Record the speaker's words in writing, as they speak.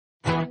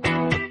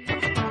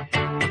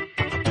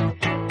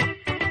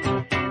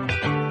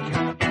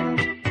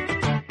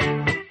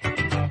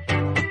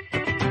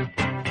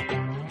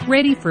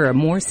Ready for a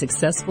more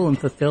successful and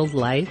fulfilled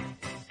life?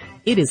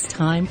 It is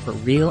time for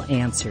Real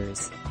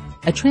Answers,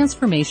 a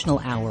transformational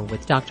hour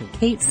with Dr.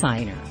 Kate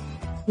Siner,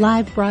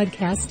 live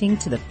broadcasting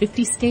to the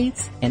 50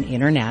 states and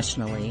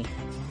internationally.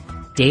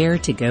 Dare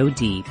to go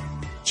deep.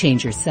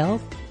 Change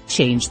yourself,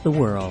 change the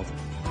world.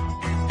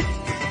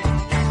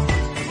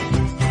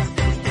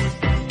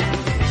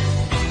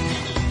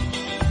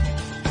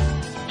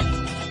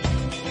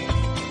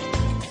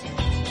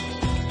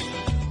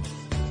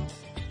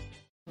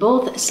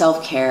 Both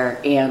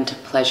self-care and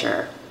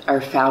pleasure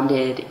are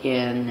founded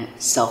in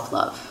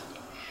self-love.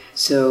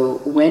 So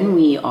when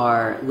we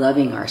are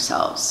loving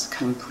ourselves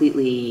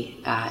completely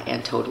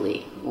and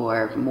totally,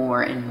 or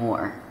more and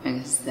more,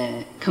 because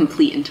the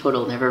complete and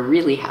total never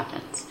really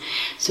happens.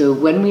 So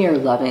when we are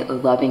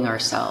loving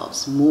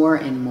ourselves more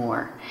and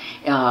more,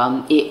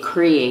 it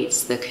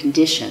creates the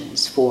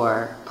conditions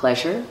for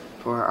pleasure,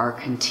 for our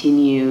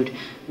continued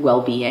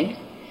well-being,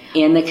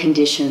 and the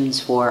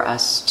conditions for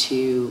us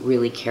to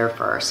really care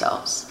for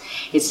ourselves.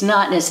 It's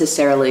not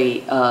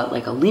necessarily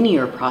like a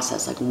linear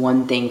process, like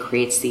one thing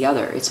creates the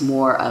other. It's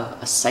more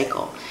of a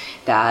cycle,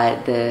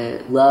 that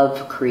the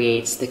love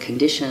creates the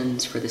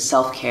conditions for the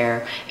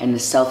self-care, and the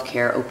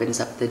self-care opens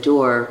up the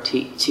door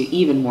to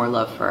even more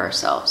love for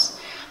ourselves.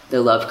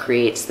 The love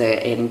creates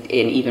and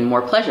even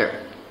more pleasure.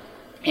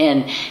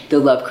 And the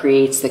love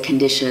creates the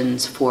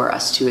conditions for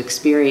us to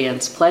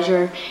experience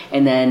pleasure,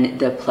 and then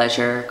the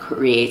pleasure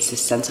creates a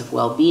sense of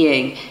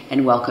well-being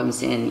and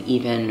welcomes in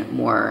even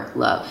more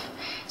love.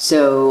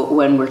 So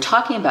when we're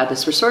talking about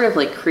this, we're sort of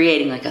like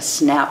creating like a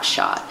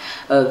snapshot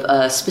of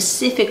a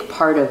specific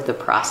part of the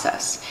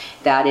process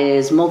that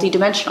is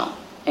multidimensional.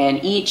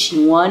 And each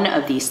one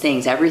of these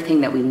things,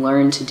 everything that we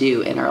learn to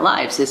do in our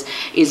lives is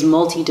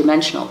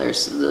multidimensional.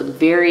 There's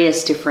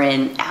various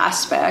different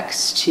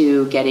aspects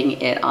to getting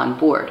it on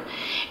board.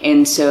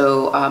 And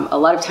so a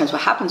lot of times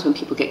what happens when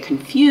people get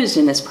confused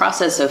in this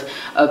process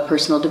of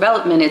personal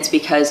development, it's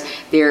because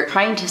they're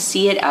trying to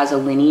see it as a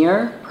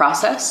linear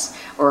process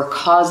or a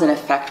cause and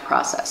effect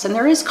process. And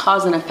there is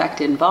cause and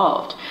effect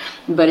involved,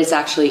 but it's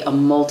actually a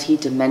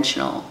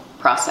multidimensional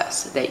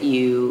process that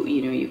you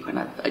kind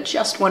of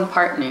adjust one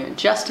part and you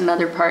adjust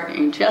another part and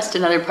you adjust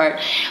another part,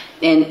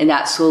 and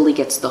that slowly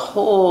gets the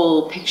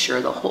whole picture,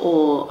 the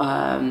whole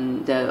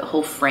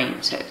frame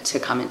to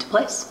come into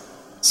place.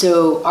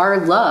 So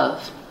our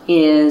love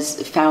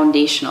is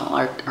foundational.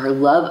 Our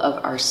love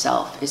of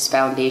ourself is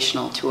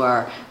foundational to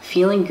our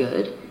feeling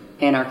good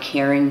and our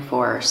caring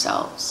for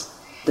ourselves.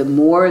 The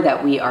more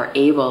that we are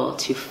able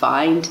to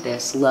find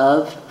this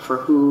love for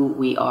who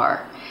we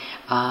are,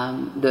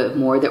 the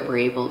more that we're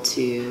able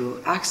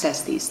to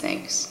access these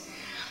things.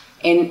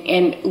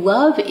 And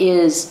love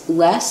is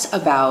less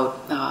about,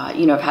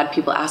 I've had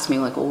people ask me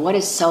like, well, what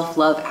is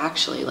self-love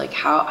actually? Like,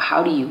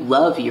 how do you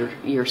love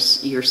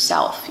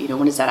yourself?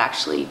 What does that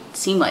actually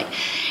seem like?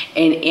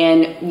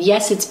 And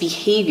yes, it's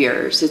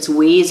behaviors, it's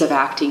ways of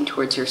acting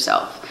towards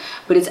yourself,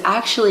 but it's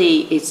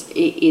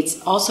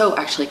also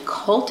actually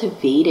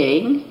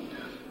cultivating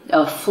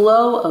a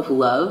flow of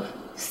love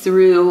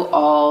through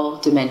all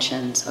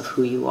dimensions of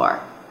who you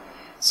are.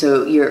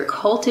 So you're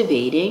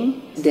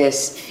cultivating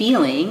this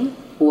feeling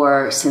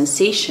or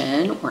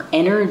sensation or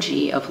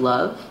energy of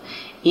love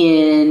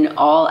in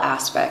all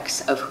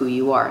aspects of who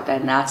you are.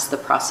 And that's the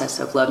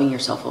process of loving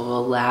yourself, of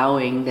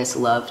allowing this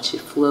love to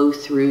flow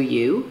through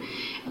you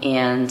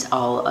and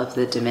all of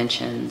the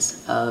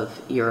dimensions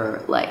of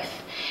your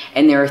life.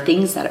 And there are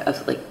things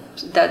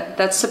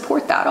that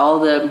support that, all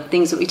the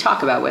things that we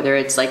talk about, whether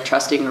it's like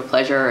trusting or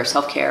pleasure or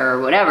self-care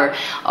or whatever,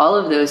 all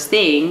of those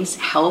things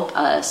help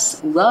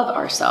us love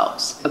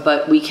ourselves.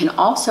 But we can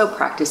also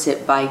practice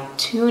it by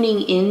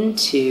tuning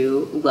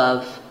into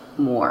love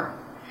more.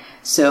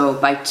 So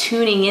by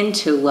tuning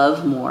into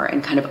love more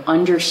and kind of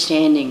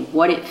understanding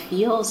what it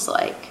feels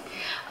like,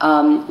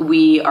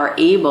 we are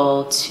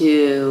able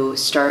to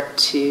start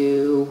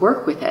to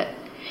work with it.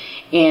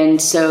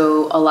 And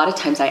so a lot of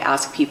times I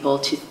ask people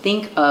to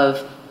think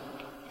of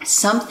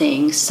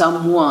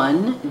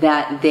someone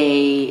that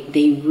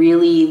they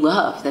really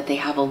love, that they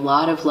have a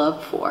lot of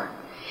love for.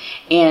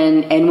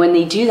 And when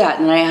they do that,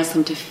 then I ask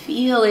them to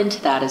feel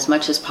into that as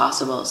much as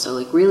possible. So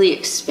like really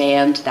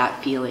expand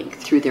that feeling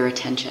through their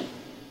attention.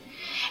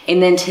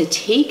 And then to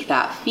take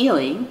that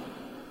feeling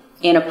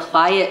and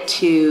apply it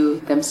to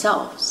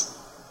themselves.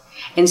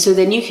 And so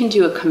then you can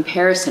do a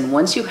comparison.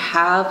 Once you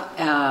have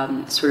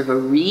sort of a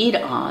read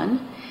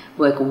on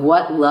like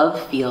what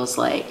love feels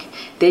like,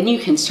 then you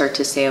can start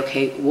to say,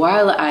 okay,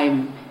 while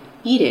I'm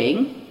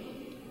eating,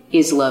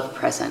 is love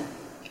present?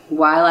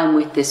 While I'm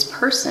with this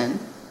person,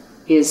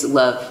 is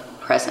love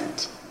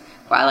present?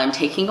 While I'm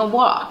taking a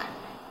walk,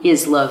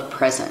 is love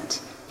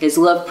present? Is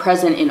love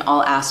present in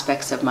all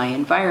aspects of my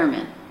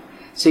environment?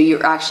 So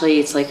you're actually,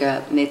 it's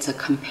a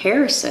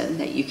comparison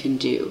that you can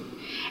do.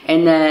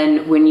 And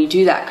then when you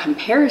do that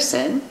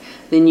comparison,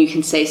 then you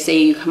can say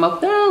you come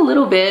up with a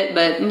little bit,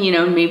 but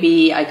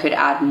maybe I could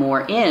add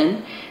more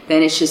in.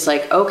 Then it's just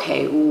like,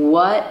 okay,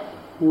 what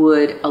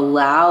would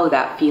allow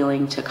that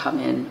feeling to come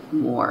in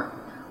more?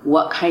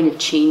 what kind of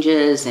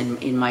changes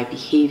in my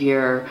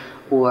behavior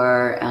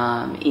or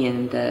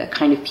in the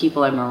kind of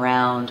people I'm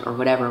around or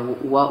whatever,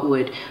 what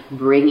would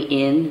bring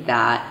in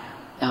that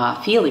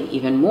feeling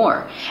even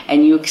more.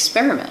 And you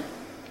experiment.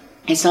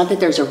 It's not that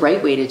there's a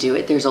right way to do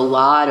it. There's a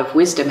lot of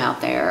wisdom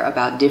out there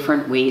about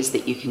different ways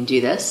that you can do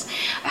this.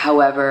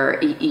 However,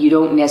 you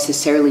don't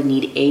necessarily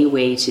need a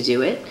way to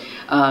do it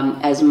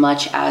as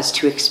much as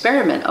to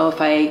experiment. Oh,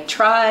 if I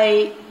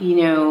try,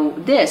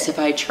 this, if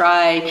I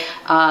try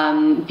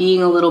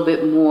being a little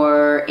bit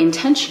more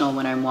intentional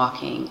when I'm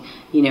walking,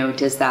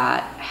 does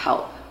that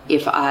help?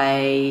 If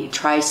I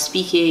try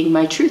speaking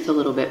my truth a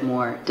little bit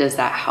more, does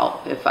that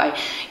help? If I,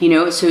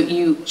 so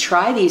you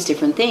try these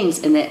different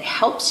things, and that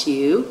helps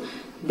you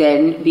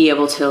then be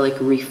able to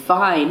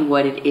refine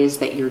what it is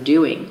that you're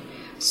doing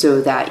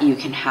so that you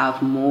can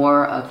have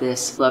more of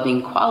this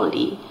loving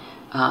quality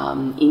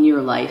in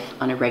your life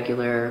on a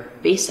regular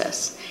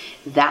basis.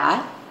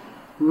 That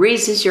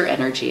raises your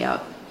energy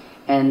up.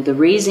 And the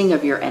raising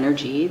of your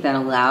energy then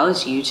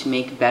allows you to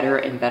make better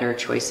and better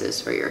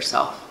choices for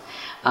yourself.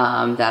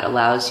 That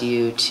allows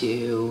you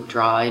to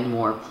draw in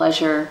more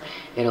pleasure.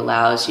 It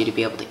allows you to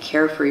be able to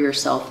care for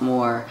yourself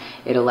more.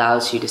 It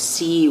allows you to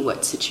see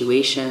what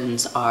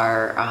situations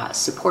are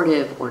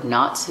supportive or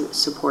not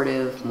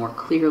supportive more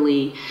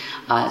clearly.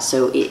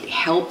 So it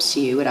helps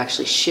you, it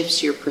actually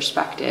shifts your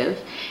perspective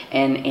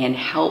and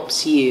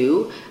helps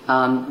you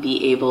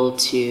be able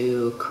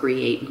to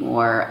create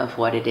more of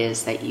what it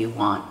is that you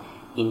want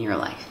in your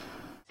life.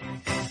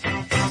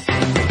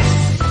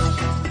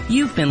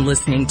 You've been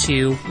listening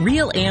to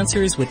Real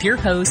Answers with your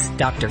host,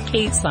 Dr.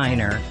 Kate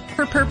Siner.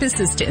 Her purpose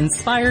is to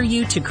inspire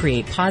you to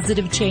create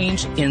positive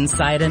change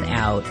inside and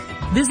out.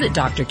 Visit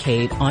Dr.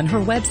 Kate on her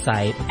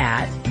website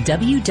at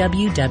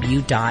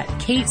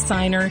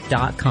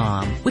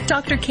www.katesiner.com with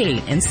Dr.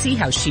 Kate and see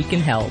how she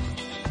can help.